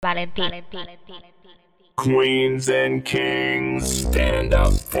Valentin. Queens and kings, stand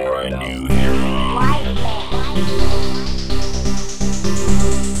up for a new hero.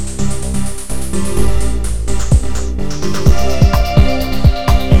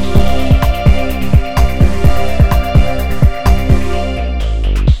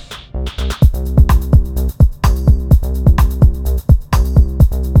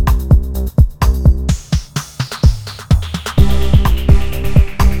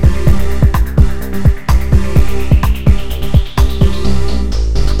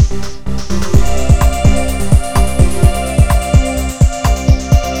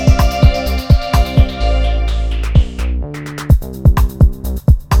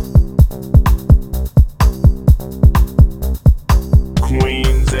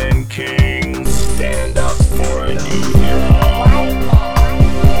 Queens and kings, stand up for a new hero.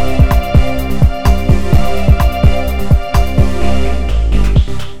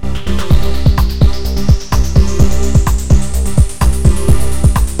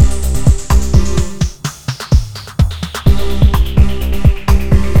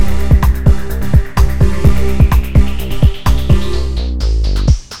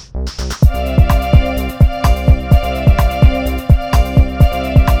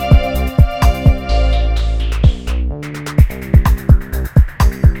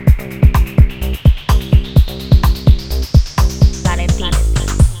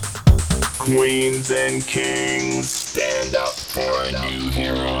 Queens and kings, stand up for a new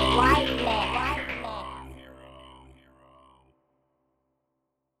hero.